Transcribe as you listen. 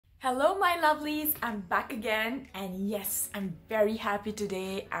Hello my lovelies, I'm back again, and yes, I'm very happy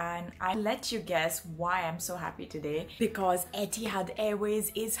today, and I'll let you guess why I'm so happy today. Because Etihad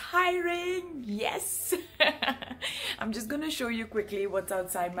Airways is hiring. Yes. I'm just gonna show you quickly what's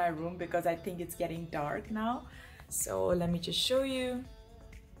outside my room because I think it's getting dark now, so let me just show you.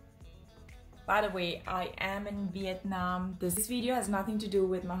 By the way, I am in Vietnam. This video has nothing to do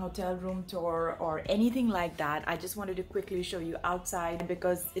with my hotel room tour or anything like that. I just wanted to quickly show you outside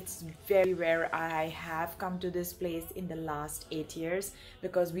because it's very rare I have come to this place in the last 8 years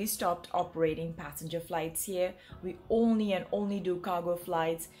because we stopped operating passenger flights here. We only do cargo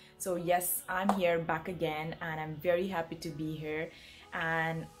flights. So yes, I'm here back again and I'm very happy to be here.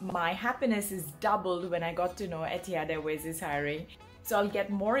 And my happiness is doubled when I got to know Etihad Airways is hiring. So I'll get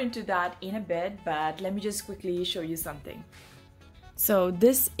more into that in a bit, but let me just quickly show you something. So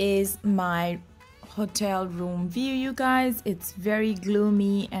this is my hotel room view, you guys. It's very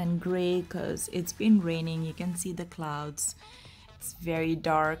gloomy and gray because it's been raining. You can see the clouds. It's very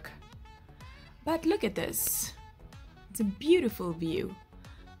dark. But look at this. It's a beautiful view.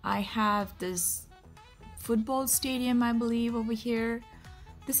 I have this football stadium, I believe, over here.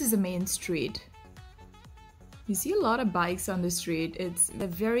 This is the main street. You see a lot of bikes on the street. It's a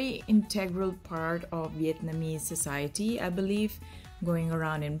very integral part of Vietnamese society, I believe, going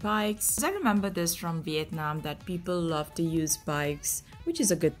around in bikes. I remember this from Vietnam that people love to use bikes, which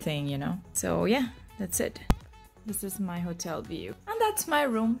is a good thing, you know. So yeah, that's it. This is my hotel view. And that's my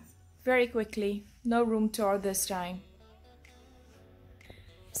room. Very quickly. No room tour this time.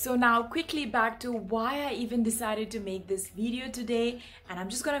 So now quickly back to why I even decided to make this video today, and I'm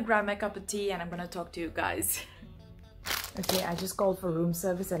just gonna grab my cup of tea and I'm gonna talk to you guys. Okay, I just called for room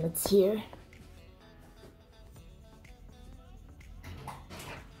service and it's here.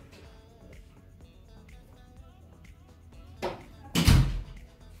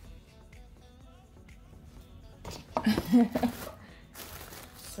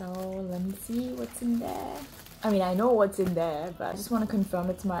 So let me see what's in there. I mean, I know what's in there, but I just want to confirm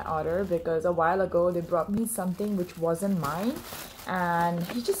it's my order because a while ago they brought me something which wasn't mine and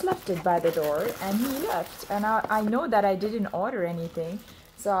he just left it by the door and he left. And I know that I didn't order anything.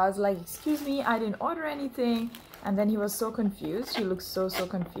 So I was like, excuse me, I didn't order anything. And then he was so confused. He looked so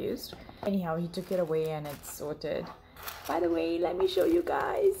confused. Anyhow, he took it away and it's sorted. By the way, let me show you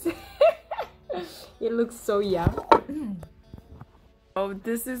guys. It looks so yum. Oh,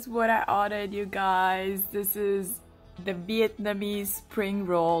 this is what I ordered, you guys. This is the Vietnamese spring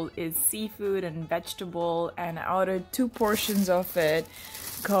roll. It's seafood and vegetable, and I ordered 2 portions of it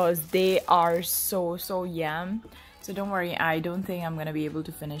because they are so yum. So don't worry, I don't think I'm gonna be able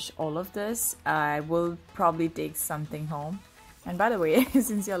to finish all of this. I will probably take something home. And by the way,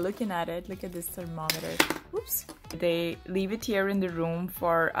 since you're looking at it, look at this thermometer. Oops. They leave it here in the room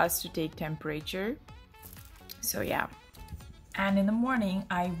for us to take temperature. So yeah. And in the morning,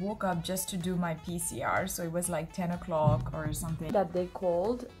 I woke up just to do my PCR. So it was like 10 o'clock or something that they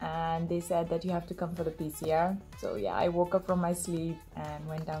called and they said that you have to come for the PCR. So yeah, I woke up from my sleep and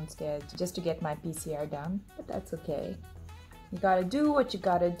went downstairs just to get my PCR done. But that's okay. You gotta do what you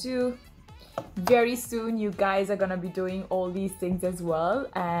gotta do. Very soon, you guys are gonna be doing all these things as well.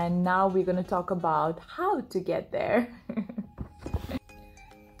 And now we're gonna talk about how to get there.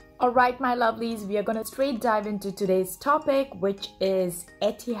 Alright my lovelies, we are going to straight dive into today's topic, which is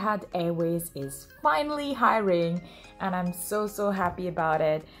Etihad Airways is finally hiring and I'm so happy about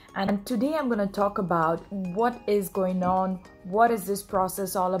it. And today I'm going to talk about what is going on, what is this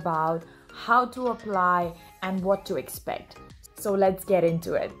process all about, how to apply and what to expect. So let's get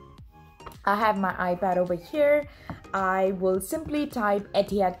into it. I have my iPad over here. I will simply type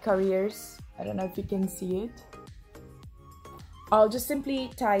Etihad Careers. I don't know if you can see it. I'll just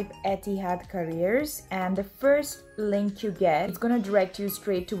simply type Etihad Careers and the first link you get, it's going to direct you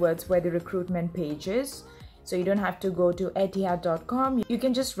straight towards where the recruitment page is. So you don't have to go to etihad.com. You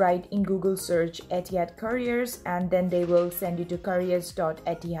can just write in Google search Etihad Careers and then they will send you to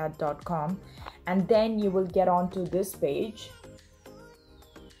careers.etihad.com and then you will get onto this page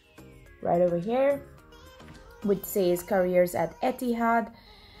right over here which says Careers at Etihad.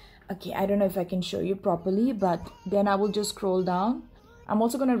 Okay, I don't know if I can show you properly, but then I will just scroll down. I'm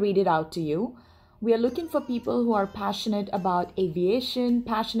also going to read it out to you. We are looking for people who are passionate about aviation,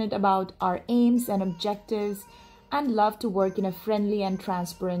 passionate about our aims and objectives, and love to work in a friendly and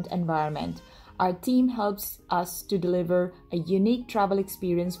transparent environment. Our team helps us to deliver a unique travel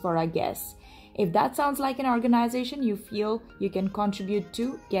experience for our guests. If that sounds like an organization you feel you can contribute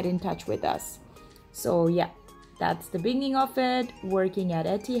to, get in touch with us. So yeah. That's the beginning of it, working at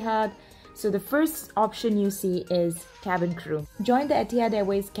Etihad. So the first option you see is cabin crew. Join the Etihad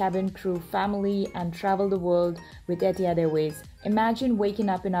Airways cabin crew family and travel the world with Etihad Airways. Imagine waking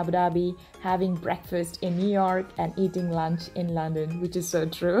up in Abu Dhabi, having breakfast in New York and eating lunch in London, which is so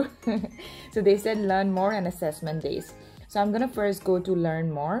true. So they said learn more and assessment days. So I'm gonna first go to learn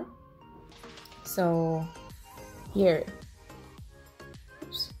more. So here.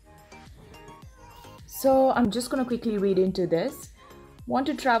 Oops. So I'm just gonna quickly read into this. Want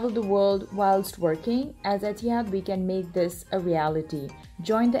to travel the world whilst working? As Etihad, we can make this a reality.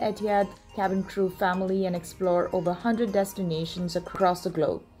 Join the Etihad cabin crew family and explore over 100 destinations across the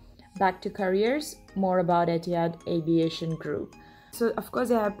globe. Back to careers, more about Etihad Aviation Group. So of course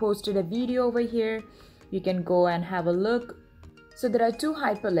I have posted a video over here. You can go and have a look. So there are two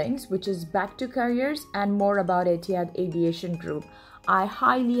hyperlinks, which is back to careers and more about Etihad Aviation Group. I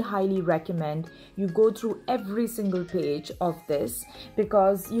highly recommend you go through every single page of this,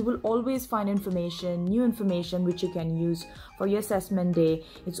 because you will always find information, new information which you can use for your assessment day.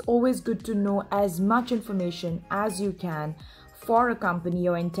 It's always good to know as much information as you can for a company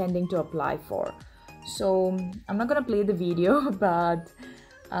you're intending to apply for. So I'm not gonna play the video, but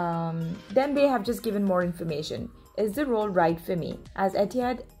then they have just given more information. Is the role right for me? As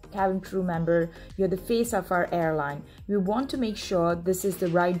Etihad cabin crew member, you're the face of our airline. We want to make sure this is the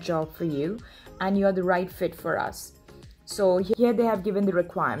right job for you and you're the right fit for us. So here they have given the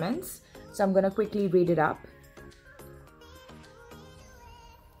requirements. So I'm going to quickly read it up.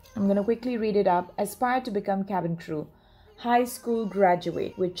 Aspire to become cabin crew. High school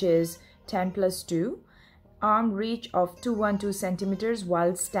graduate, which is 10+2. Arm reach of 212 centimeters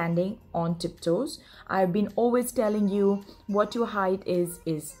while standing on tiptoes. I've been always telling you what your height is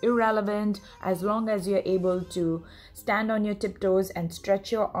irrelevant, as long as you're able to stand on your tiptoes and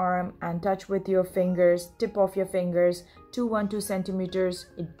stretch your arm and touch with your fingers, tip of your fingers, 212 centimeters.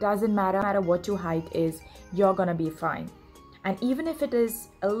 It doesn't matter what your height is, you're gonna be fine. And even if it is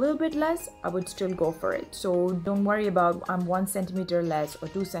a little bit less, I would still go for it. So don't worry about I'm 1 centimeter less or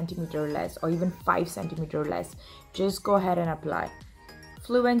 2 centimeter less or even 5 centimeter less. Just go ahead and apply.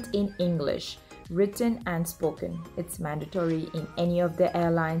 Fluent in English, written and spoken. It's mandatory in any of the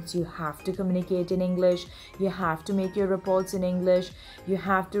airlines. You have to communicate in English. You have to make your reports in English. You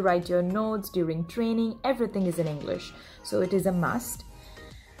have to write your notes during training. Everything is in English. So it is a must.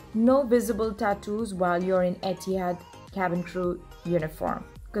 No visible tattoos while you're in Etihad cabin crew uniform.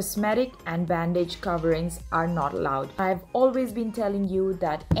 Cosmetic and bandage coverings are not allowed. I've always been telling you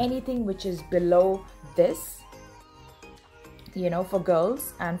that anything which is below this, you know, for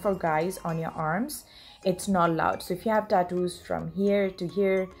girls and for guys on your arms, it's not allowed. So if you have tattoos from here to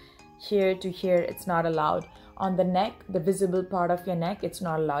here, here to here, it's not allowed. On the neck, the visible part of your neck, it's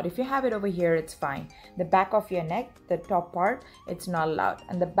not allowed. If you have it over here, it's fine. The back of your neck, the top part, it's not allowed.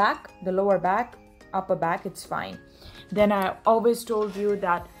 And the back, the lower back, upper back, it's fine. Then I always told you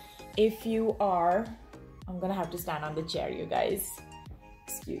that if you are, I'm gonna have to stand on the chair, you guys,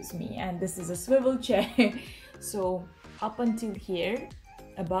 excuse me, and this is a swivel chair. So up until here,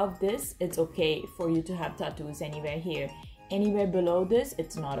 above this, it's okay for you to have tattoos anywhere here. Anywhere below this,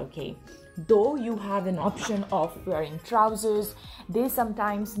 it's not okay. Though you have an option of wearing trousers, they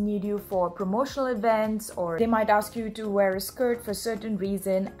sometimes need you for promotional events, or they might ask you to wear a skirt for a certain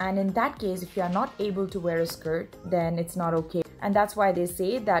reason, and in that case, if you are not able to wear a skirt, then it's not okay. And that's why they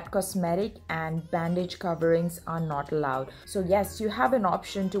say that cosmetic and bandage coverings are not allowed. So yes, you have an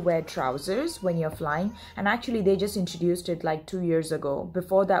option to wear trousers when you're flying, and actually they just introduced it like 2 years ago.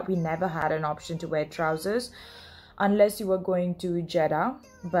 Before that, we never had an option to wear trousers unless you were going to Jeddah,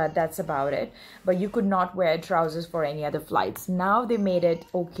 but that's about it. But you could not wear trousers for any other flights. Now they made it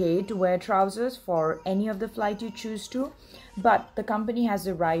okay to wear trousers for any of the flight you choose to, but the company has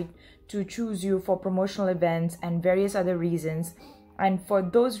the right to choose you for promotional events and various other reasons. And for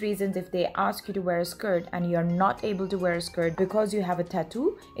those reasons, if they ask you to wear a skirt and you're not able to wear a skirt because you have a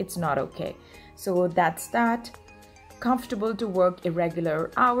tattoo, it's not okay. So that's that. Comfortable to work irregular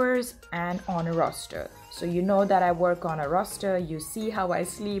hours and on a roster. So you know that I work on a roster. You see how I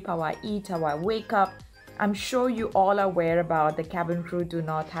sleep, how I eat, how I wake up. I'm sure you all are aware about the cabin crew do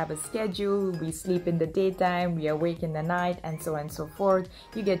not have a schedule. We sleep in the daytime, we awake in the night, and so on and so forth.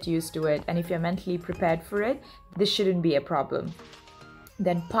 You get used to it, and if you're mentally prepared for it, this shouldn't be a problem.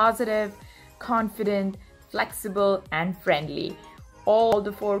 Then positive, confident, flexible, and friendly. All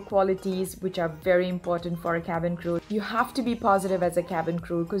the 4 qualities which are very important for a cabin crew. You have to be positive as a cabin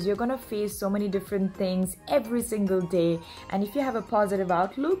crew because you're going to face so many different things every single day. And if you have a positive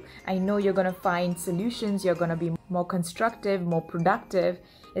outlook, I know you're going to find solutions. You're going to be more constructive, more productive.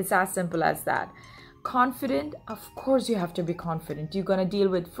 It's as simple as that. Confident, of course you have to be confident. You're gonna deal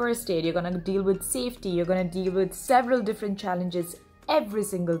with first aid, you're gonna deal with safety, you're gonna deal with several different challenges every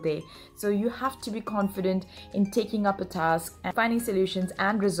single day. So you have to be confident in taking up a task and finding solutions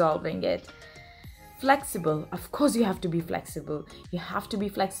and resolving it. Flexible, of course you have to be flexible. You have to be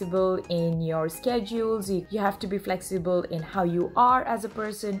flexible in your schedules. You have to be flexible in how you are as a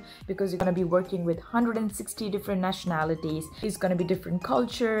person, because you're going to be working with 160 different nationalities. It's going to be different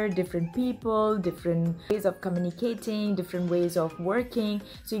culture, different people, different ways of communicating, different ways of working.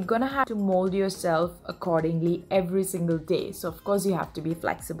 So you're going to have to mold yourself accordingly every single day. So of course you have to be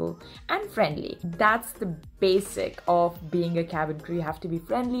flexible and friendly. That's the basic of being a cabin crew. You have to be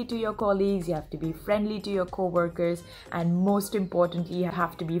friendly to your colleagues, you have to be friendly to your co-workers, and most importantly, you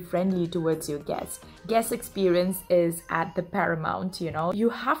have to be friendly towards your guests. Guest experience is at the paramount, You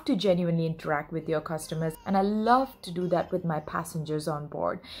have to genuinely interact with your customers, and I love to do that with my passengers on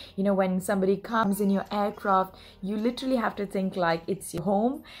board. When somebody comes in your aircraft, you literally have to think like it's your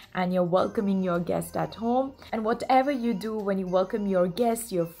home and you're welcoming your guest at home. And whatever you do when you welcome your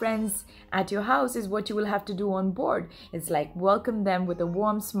guests, your friends at your house is what you will have to do on board. It's like welcome them with a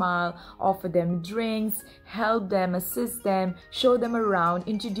warm smile, offer them drinks, help them, assist them, show them around,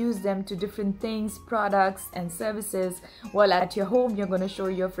 introduce them to different things, products and services. While at your home, you're going to show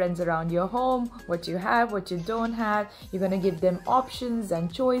your friends around your home what you have, what you don't have. You're going to give them options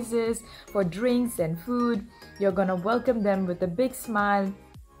and choices for drinks and food. You're going to welcome them with a big smile.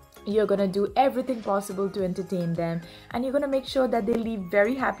 You're going to do everything possible to entertain them, and you're going to make sure that they leave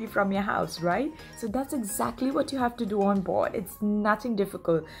very happy from your house, right? So that's exactly what you have to do on board. It's nothing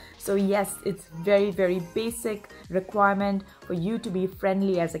difficult. So yes, it's very, very basic requirement for you to be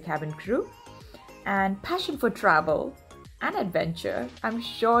friendly as a cabin crew. And passion for travel and adventure. I'm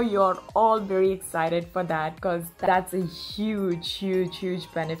sure you're all very excited for that, because that's a huge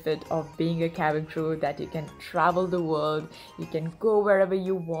benefit of being a cabin crew, that you can travel the world, you can go wherever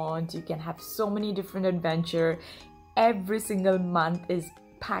you want, you can have so many different adventure. Every single month is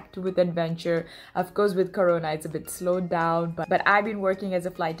packed with adventure. Of course, with Corona, it's a bit slowed down, but I've been working as a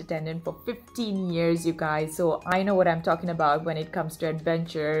flight attendant for 15 years, you guys. So I know what I'm talking about when it comes to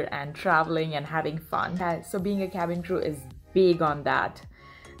adventure and traveling and having fun. So being a cabin crew is big on that.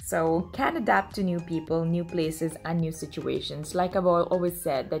 So can adapt to new people, new places and new situations. Like I've always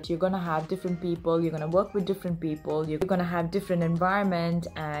said, that you're going to have different people, you're going to work with different people, you're going to have different environment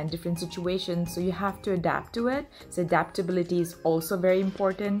and different situations. So you have to adapt to it. So adaptability is also very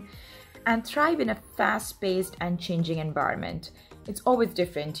important. And thrive in a fast-paced and changing environment. It's always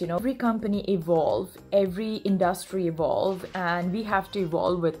different, every company evolve, every industry evolve, and we have to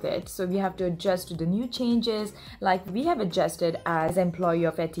evolve with it. So we have to adjust to the new changes, like we have adjusted as employee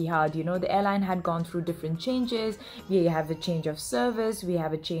of Etihad. The airline had gone through different changes. We have a change of service, we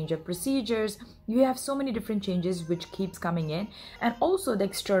have a change of procedures. We have so many different changes which keeps coming in, and also the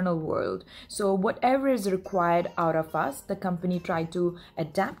external world. So whatever is required out of us, the company tried to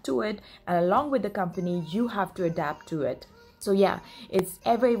adapt to it, and along with the company, you have to adapt to it. So yeah, it's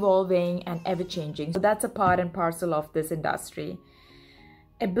ever evolving and ever changing. So that's a part and parcel of this industry.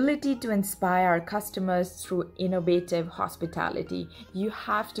 Ability to inspire our customers through innovative hospitality. You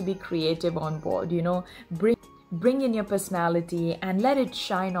have to be creative on board, Bring in your personality and let it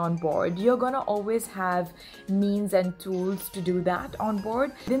shine on board. You're gonna always have means and tools to do that on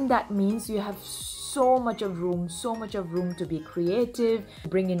board. Then that means you have so much of room to be creative,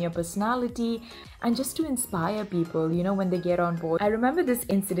 bring in your personality, and just to inspire people, when they get on board. I remember this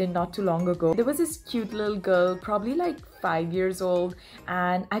incident not too long ago. There was this cute little girl, probably like 5 years old,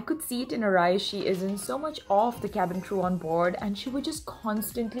 and I could see it in her eyes. She isn't so much of the cabin crew on board, and she was just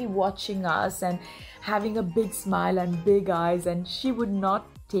constantly watching us and having a big smile and big eyes, and she would not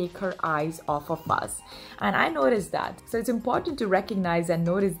take her eyes off of us. And I noticed that. So it's important to recognize and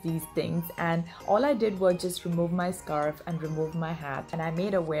notice these things. And all I did was just remove my scarf and remove my hat, and I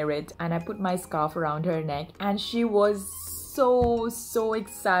made her wear it, and I put my scarf around her neck, and she was so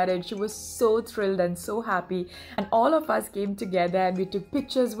excited. She was so thrilled and so happy, and all of us came together and we took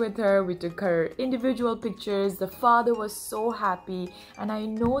pictures with her. We took her individual pictures. The father was so happy, and I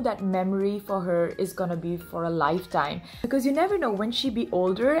know that memory for her is gonna be for a lifetime, because you never know, when she be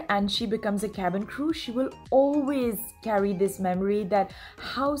older and she becomes a cabin crew, she will always carry this memory, that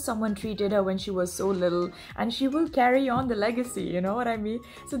how someone treated her when she was so little, and she will carry on the legacy, you know what I mean?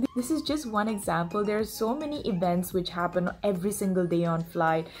 So this is just one example. There are so many events which happen every single day on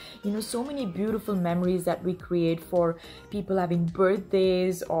flight. You know, so many beautiful memories that we create for people having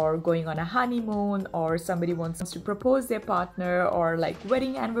birthdays or going on a honeymoon, or somebody wants to propose their partner, or like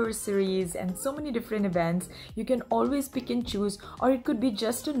wedding anniversaries, and so many different events. You can always pick and choose, or it could be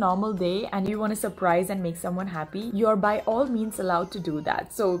just a normal day and you want to surprise and make someone happy. You're by all means allowed to do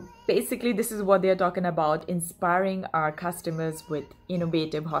that. So basically, this is what they're talking about, inspiring our customers with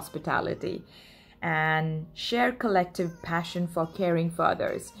innovative hospitality and share collective passion for caring for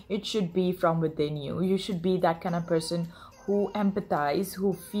others. It should be from within you. You should be that kind of person who empathize,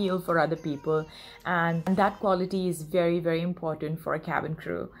 who feel for other people, and that quality is very, very important for a cabin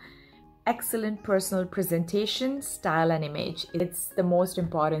crew. Excellent personal presentation, style and image. It's the most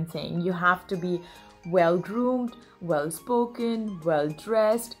important thing. You have to be well-groomed, well-spoken,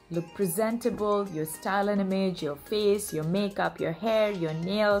 well-dressed, look presentable, your style and image, your face, your makeup, your hair, your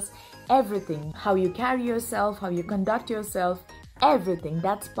nails, everything. How you carry yourself, how you conduct yourself, everything.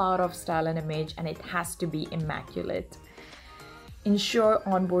 That's part of style and image, and it has to be immaculate. Ensure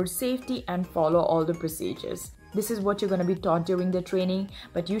onboard safety and follow all the procedures. This is what you're going to be taught during the training,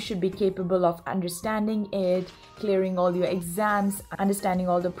 but you should be capable of understanding it, clearing all your exams, understanding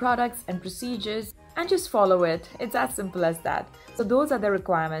all the products and procedures, and just follow it. It's as simple as that. So those are the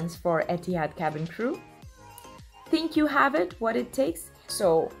requirements for Etihad cabin crew. Think you have it, what it takes?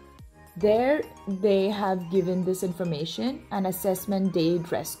 So there they have given this information, an assessment day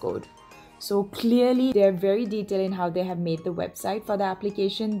dress code. So clearly they're very detailed in how they have made the website for the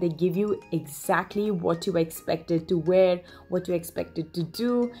application. They give you exactly what you expected to wear, what you expected to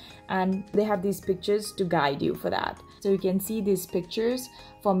do, and they have these pictures to guide you for that. So you can see these pictures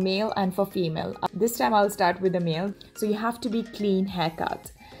for male and for female. This time I'll start with the male. So you have to be clean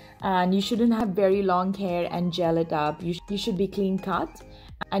haircut, and you shouldn't have very long hair and gel it up. You should be clean cut,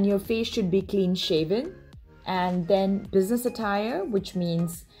 and your face should be clean shaven. And then business attire, which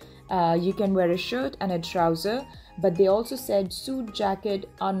means you can wear a shirt and a trouser, but they also said suit jacket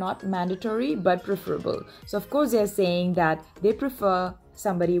are not mandatory but preferable. So of course they're saying that they prefer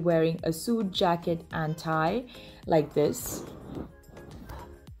somebody wearing a suit jacket and tie like this.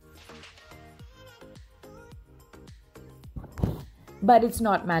 But it's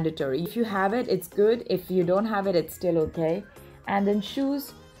not mandatory. If you have it, it's good. If you don't have it, it's still okay. And then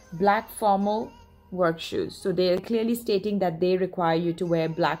shoes, black formal work shoes. So they are clearly stating that they require you to wear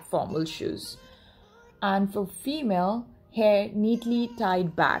black formal shoes. And for female, hair neatly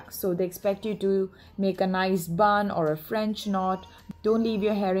tied back. So they expect you to make a nice bun or a French knot. Don't leave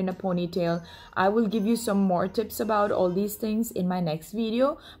your hair in a ponytail. I will give you some more tips about all these things in my next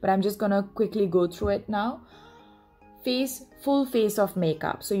video, but I'm just gonna quickly go through it now. Face, full face of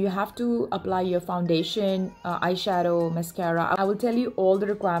makeup. So you have to apply your foundation, eyeshadow, mascara. I will tell you all the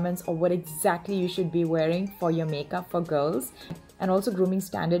requirements of what exactly you should be wearing for your makeup for girls, and also grooming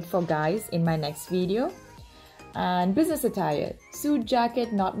standard for guys in my next video. And business attire, suit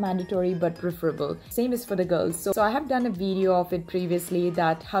jacket not mandatory but preferable. Same is for the girls. So I have done a video of it previously,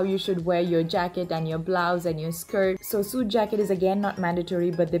 that how you should wear your jacket and your blouse and your skirt. So suit jacket is again not mandatory,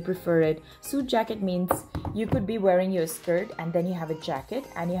 but they prefer it. Suit jacket means you could be wearing your skirt and then you have a jacket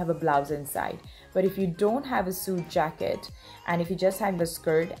and you have a blouse inside. But if you don't have a suit jacket and if you just have a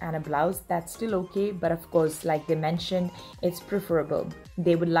skirt and a blouse, that's still okay. But of course, like they mentioned, it's preferable.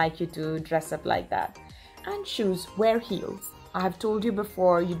 They would like you to dress up like that. And shoes, wear heels. I have told you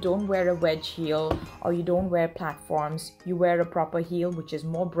before, you don't wear a wedge heel or you don't wear platforms. You wear a proper heel, which is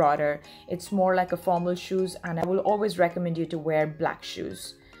more broader. It's more like a formal shoes, and I will always recommend you to wear black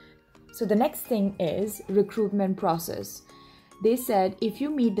shoes. So the next thing is recruitment process. They said if you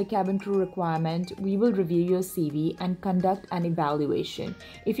meet the cabin crew requirement, we will review your CV and conduct an evaluation.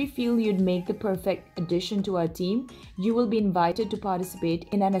 If you feel you'd make the perfect addition to our team, you will be invited to participate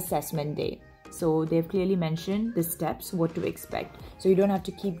in an assessment day. So they've clearly mentioned the steps, what to expect. So you don't have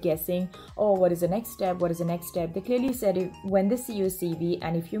to keep guessing, oh, what is the next step? What is the next step? They clearly said when they see your CV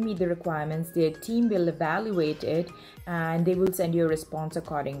and if you meet the requirements, their team will evaluate it and they will send you a response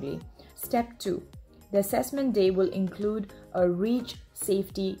accordingly. Step 2. The assessment day will include a reach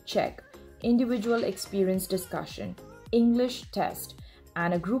safety check, individual experience discussion, English test,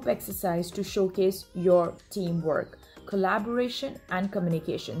 and a group exercise to showcase your teamwork, collaboration and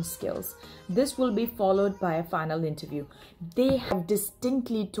communication skills. This will be followed by a final interview. They have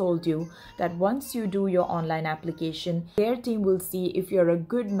distinctly told you that once you do your online application, their team will see if you're a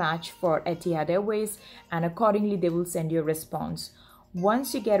good match for Etihad Airways, and accordingly they will send you a response.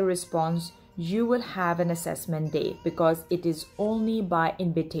 Once you get a response, you will have an assessment day because it is only by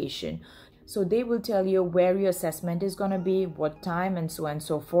invitation. So they will tell you where your assessment is going to be, what time, and so on and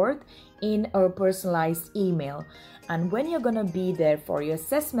so forth in a personalized email. And when you're going to be there for your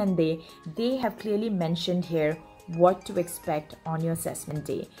assessment day, they have clearly mentioned here what to expect on your assessment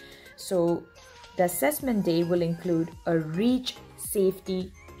day. So the assessment day will include a reach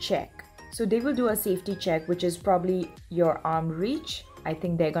safety check. So they will do a safety check, which is probably your arm reach. I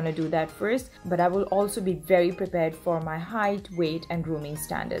think they're going to do that first, but I will also be very prepared for my height, weight, and grooming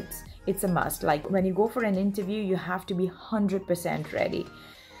standards. It's a must. Like when you go for an interview, you have to be 100% ready.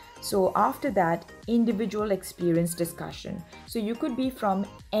 So after that, individual experience discussion. So you could be from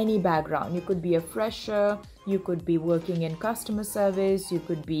any background. You could be a fresher, you could be working in customer service, you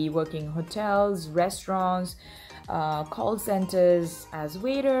could be working in hotels, restaurants, call centers as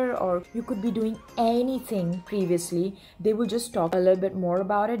waiter, or you could be doing anything previously. They will just talk a little bit more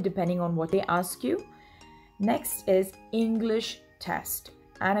about it depending on what they ask you. Next is English test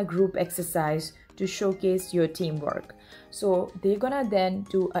and a group exercise to showcase your teamwork. So they're gonna then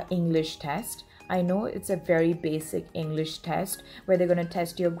do an English test. I know it's a very basic English test where they're gonna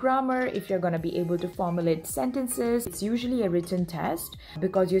test your grammar, if you're gonna be able to formulate sentences. It's usually a written test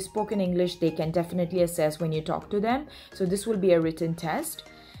because your spoken English they can definitely assess when you talk to them. So this will be a written test.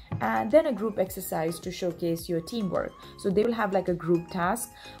 And then a group exercise to showcase your teamwork. So they will have like a group task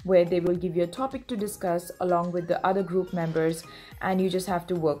where they will give you a topic to discuss along with the other group members, and you just have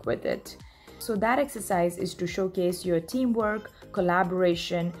to work with it. So that exercise is to showcase your teamwork,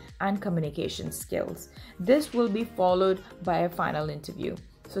 collaboration, and communication skills. This will be followed by a final interview.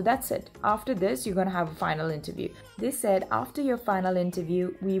 So that's it. After this, you're going to have a final interview. They said after your final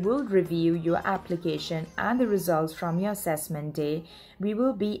interview, we will review your application and the results from your assessment day. We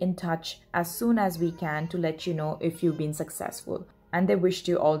will be in touch as soon as we can to let you know if you've been successful. And they wished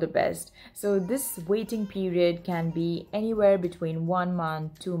you all the best. So this waiting period can be anywhere between 1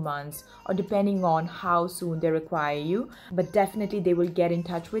 month, 2 months, or depending on how soon they require you. But definitely they will get in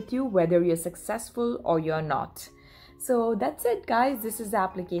touch with you whether you're successful or you're not. So that's it, guys. This is the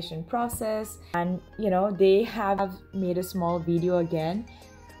application process. And you know, they have made a small video again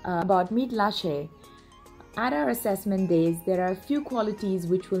about Meet LiQWYD. At our assessment days, there are a few qualities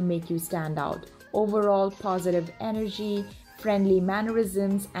which will make you stand out. Overall positive energy, friendly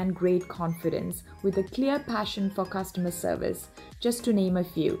mannerisms, and great confidence with a clear passion for customer service, just to name a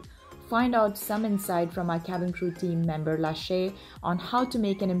few. Find out some insight from our cabin crew team member LiQWYD on how to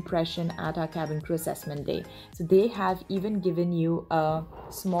make an impression at our cabin crew assessment day. So they have even given you a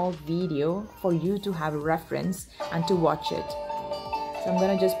small video for you to have a reference and to watch it. So I'm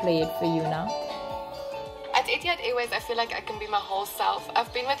gonna just play it for you now. At Etihad Airways, I feel like I can be my whole self.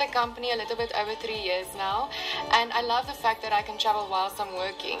 I've been with the company a little bit over 3 years now, and I love the fact that I can travel whilst I'm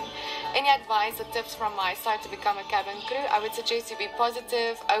working. Any advice or tips from my side to become a cabin crew? I would suggest you be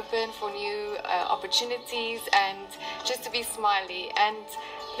positive, open for new opportunities, and just to be smiley and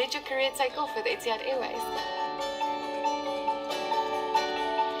let your career take off with Etihad Airways.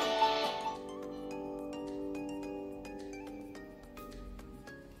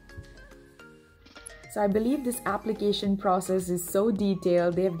 So I believe this application process is so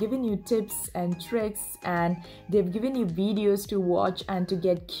detailed. They have given you tips and tricks, and they've given you videos to watch and to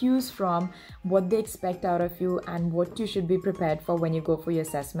get cues from what they expect out of you and what you should be prepared for when you go for your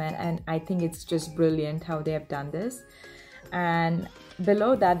assessment. And I think it's just brilliant how they have done this. And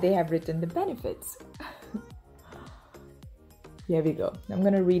below that, they have written the benefits. Here we go. I'm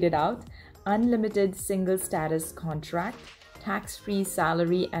going to read it out. Unlimited single status contract, tax-free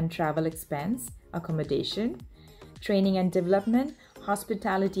salary and travel expense, accommodation, training and development,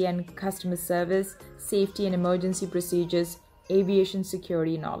 hospitality and customer service, safety and emergency procedures, aviation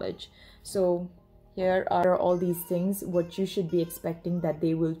security knowledge. So here are all these things what you should be expecting that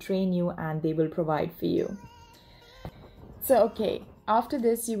they will train you and they will provide for you. So okay, after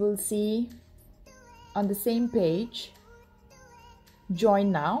this you will see on the same page, join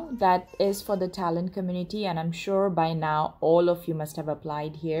now. That is for the talent community, and I'm sure by now all of you must have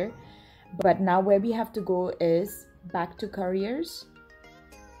applied here. But now where we have to go is back to careers,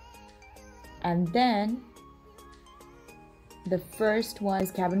 and then the first one is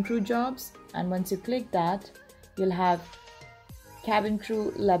cabin crew jobs, and once you click that you'll have cabin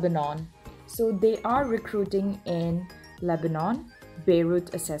crew Lebanon. So they are recruiting in Lebanon,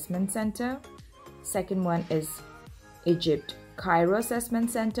 Beirut Assessment Center. Second one is Egypt, Cairo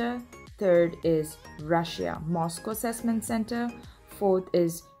Assessment Center. Third is Russia, Moscow Assessment Center. Fourth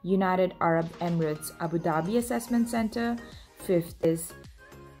is United Arab Emirates, Abu Dhabi Assessment Center. Fifth is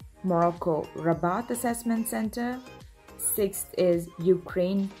Morocco, Rabat Assessment Center. Sixth is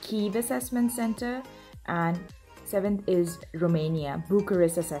Ukraine, Kyiv Assessment Center. And 7th is Romania,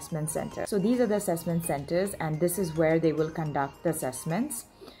 Bucharest Assessment Center. So these are the assessment centers, and this is where they will conduct the assessments.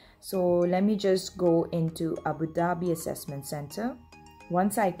 So let me just go into Abu Dhabi Assessment Center.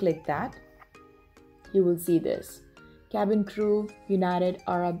 Once I click that, you will see this: Cabin Crew, United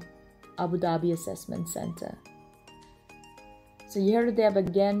Arab Abu Dhabi Assessment Center. So here they have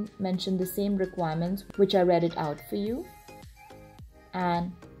again mentioned the same requirements, which I read it out for you.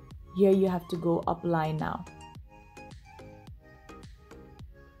 And here you have to go apply now.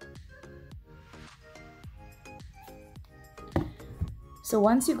 So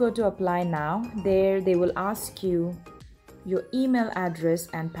once you go to apply now, there they will ask you your email address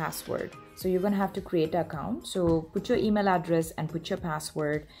and password. So you're going to have to create an account. So put your email address and put your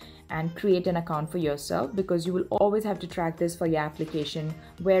password and create an account for yourself, because you will always have to track this for your application,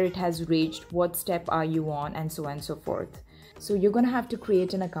 where it has reached, what step are you on, and so on and so forth. So you're going to have to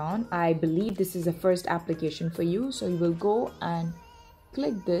create an account. I believe this is the first application for you. So you will go and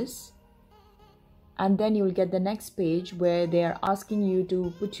click this, and then you will get the next page where they are asking you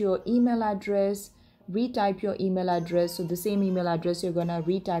to put your email address, retype your email address. So the same email address, you're going to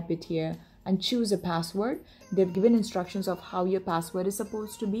retype it here and choose a password. They've given instructions of how your password is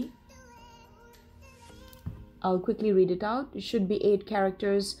supposed to be. I'll quickly read it out. It should be 8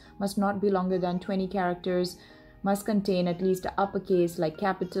 characters, must not be longer than 20 characters, must contain at least an uppercase like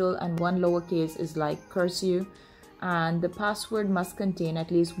capital and one lowercase is like cursive. And the password must contain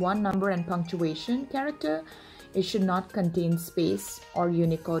at least one number and punctuation character. It should not contain space or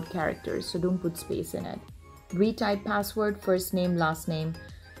Unicode characters, so don't put space in it. Retype password, first name, last name,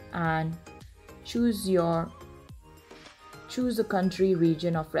 and choose the country,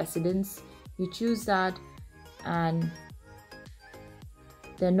 region of residence. You choose that, and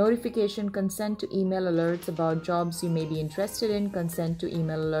the notification, consent to email alerts about jobs you may be interested in, consent to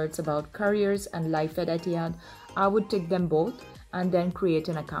email alerts about careers, and life at Etihad. I would tick them both and then create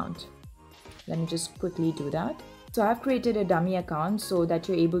an account. Let me just quickly do that. So I've created a dummy account so that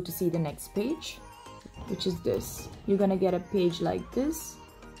you're able to see the next page, which is this. You're gonna get a page like this.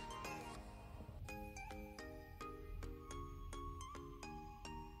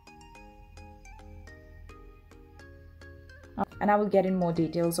 And I will get in more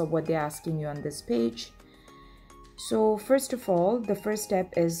details of what they're asking you on this page. So first of all, the first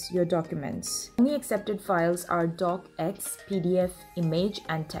step is your documents. Only accepted files are docx, PDF, image,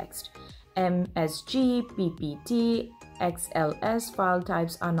 and text. MSG, PPT, XLS file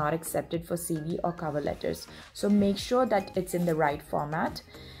types are not accepted for CV or cover letters. So make sure that it's in the right format,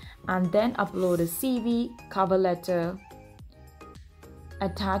 and then upload a CV, cover letter,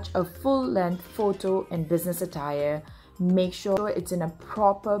 attach a full-length photo in business attire. Make sure it's in a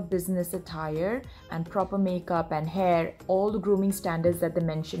proper business attire and proper makeup and hair, all the grooming standards that they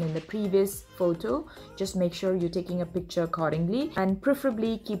mentioned in the previous photo. Just make sure you're taking a picture accordingly, and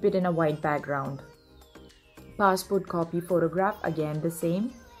preferably keep it in a white background. Passport copy photograph, again the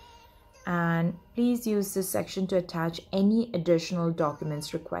same. And please use this section to attach any additional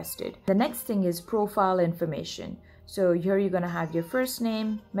documents requested. The next thing is profile information. So here you're going to have your first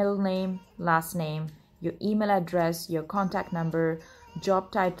name, middle name, last name, your email address, your contact number,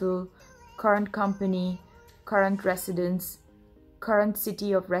 job title, current company, current residence, current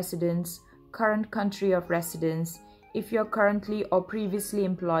city of residence, current country of residence. If you're currently or previously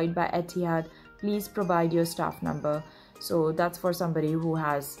employed by Etihad, please provide your staff number. So that's for somebody who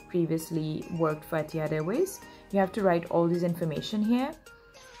has previously worked for Etihad Airways. You have to write all this information here.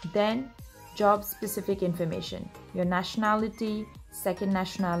 Then job specific information, your nationality, second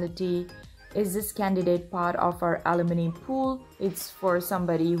nationality. Is this candidate part of our alumni pool? It's for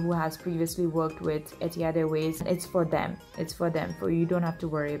somebody who has previously worked with Etihad Airways. It's for them. For you don't have to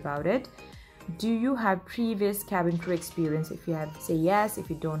worry about it. Do you have previous cabin crew experience? If you have, say yes. If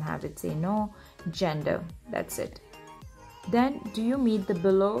you don't have it, say no. Gender, that's it. Then, do you meet the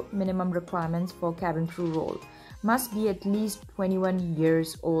below minimum requirements for cabin crew role? Must be at least 21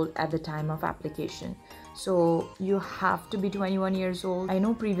 years old at the time of application. So you have to be 21 years old. I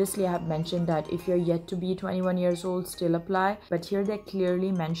know previously I have mentioned that if you're yet to be 21 years old, still apply. But here they're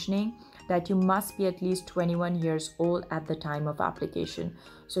clearly mentioning that you must be at least 21 years old at the time of application.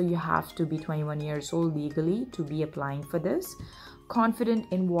 So you have to be 21 years old legally to be applying for this. Confident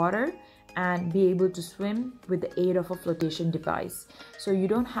in water and be able to swim with the aid of a flotation device. So you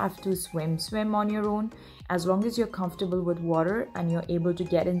don't have to swim on your own. As long as you're comfortable with water and you're able to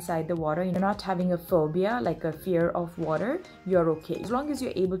get inside the water, you're not having a phobia, like a fear of water, you're okay. As long as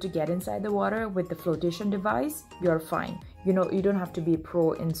you're able to get inside the water with the flotation device, you're fine. You know, you don't have to be a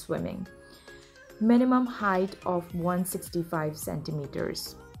pro in swimming. Minimum height of 165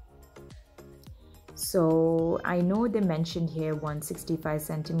 centimeters. So I know they mentioned here 165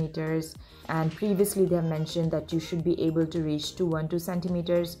 centimeters, and previously they have mentioned that you should be able to reach 212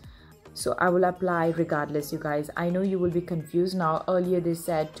 centimeters. So I will apply regardless, you guys. I know you will be confused now. Earlier they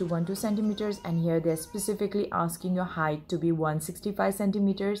said 212 centimeters, and here they're specifically asking your height to be 165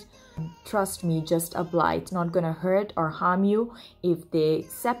 centimeters. Trust me, just apply. It's not gonna hurt or harm you. If they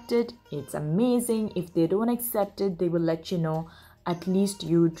accept it, it's amazing. If they don't accept it, they will let you know. At least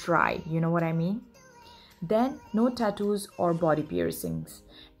you tried. You know what I mean? Then no tattoos or body piercings,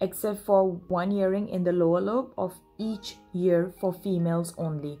 except for one earring in the lower lobe of each ear for females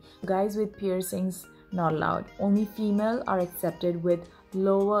only. Guys with piercings, not allowed. Only female are accepted with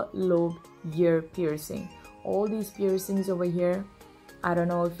lower lobe ear piercing. All these piercings over here, I don't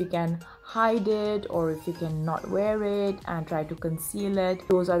know if you can hide it or if you can not wear it and try to conceal it.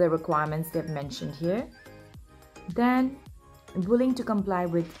 Those are the requirements they've mentioned here. Then willing to comply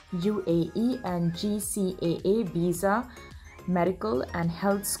with UAE and GCAA visa, medical and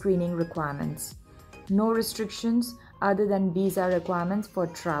health screening requirements. No restrictions other than visa requirements for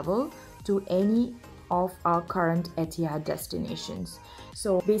travel to any of our current Etihad destinations.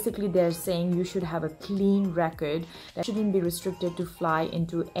 So basically they're saying you should have a clean record that shouldn't be restricted to fly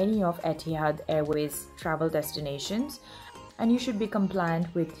into any of Etihad Airways travel destinations. And you should be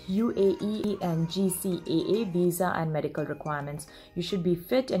compliant with UAE and GCAA visa and medical requirements. You should be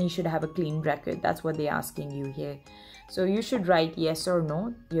fit and you should have a clean record. That's what they're asking you here. So you should write yes or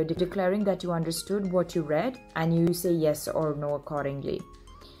no. You're declaring that you understood what you read and you say yes or no accordingly.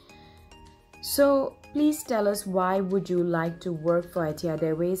 So please tell us, why would you like to work for Etihad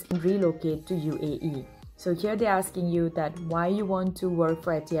Airways and relocate to UAE? So here they're asking you that why you want to work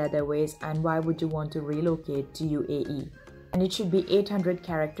for Etihad Airways and why would you want to relocate to UAE? And it should be 800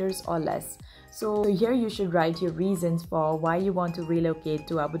 characters or less. So here you should write your reasons for why you want to relocate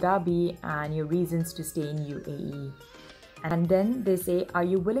to Abu Dhabi and your reasons to stay in UAE. And then they say, are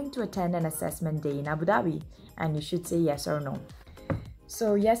you willing to attend an assessment day in Abu Dhabi? And you should say yes or no.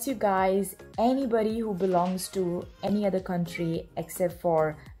 So yes, you guys, anybody who belongs to any other country except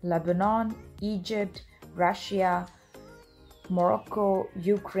for Lebanon, Egypt, Russia, Morocco,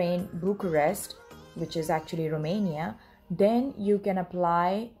 Ukraine, Bucharest, which is actually Romania, then you can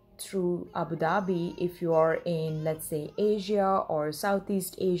apply through Abu Dhabi if you are in, let's say, Asia or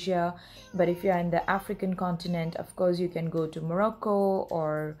Southeast Asia. But if you're in the African continent, of course, you can go to Morocco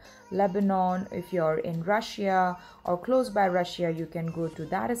or Lebanon. If you're in Russia or close by Russia, you can go to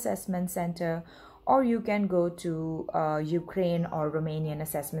that assessment center, or you can go to Ukraine or Romanian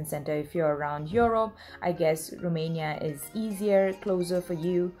assessment center. If you're around Europe, I guess Romania is easier, closer for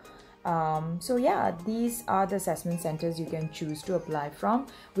you. So yeah, these are the assessment centers you can choose to apply from.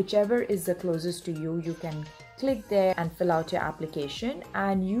 Whichever is the closest to you, you can click there and fill out your application,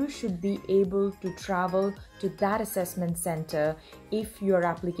 and you should be able to travel to that assessment center if your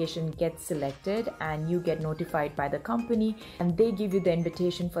application gets selected and you get notified by the company and they give you the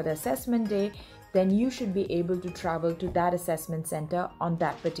invitation for the assessment day. Then you should be able to travel to that assessment center on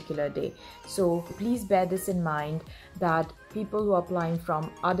that particular day. So please bear this in mind, that people who are applying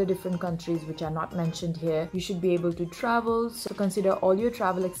from other different countries which are not mentioned here, you should be able to travel. So consider all your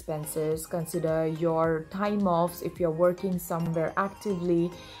travel expenses, consider your time offs if you're working somewhere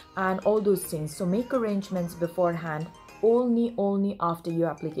actively, and all those things. So make arrangements beforehand, only after your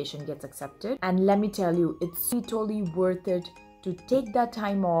application gets accepted. And let me tell you, it's totally worth it to take that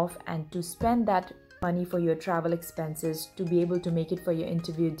time off and to spend that money for your travel expenses to be able to make it for your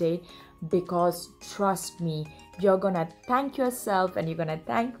interview date, because trust me, you're gonna thank yourself and you're gonna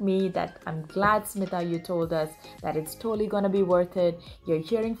thank me that I'm glad, Smita, you told us that it's totally gonna be worth it. You're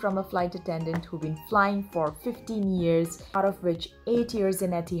hearing from a flight attendant who's been flying for 15 years, out of which 8 years in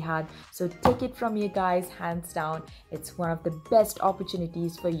Etihad. So take it from you guys, hands down, it's one of the best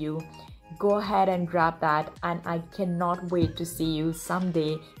opportunities for you. Go ahead and grab that, and I cannot wait to see you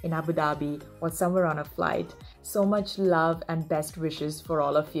someday in Abu Dhabi or somewhere on a flight. So much love and best wishes for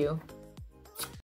all of you.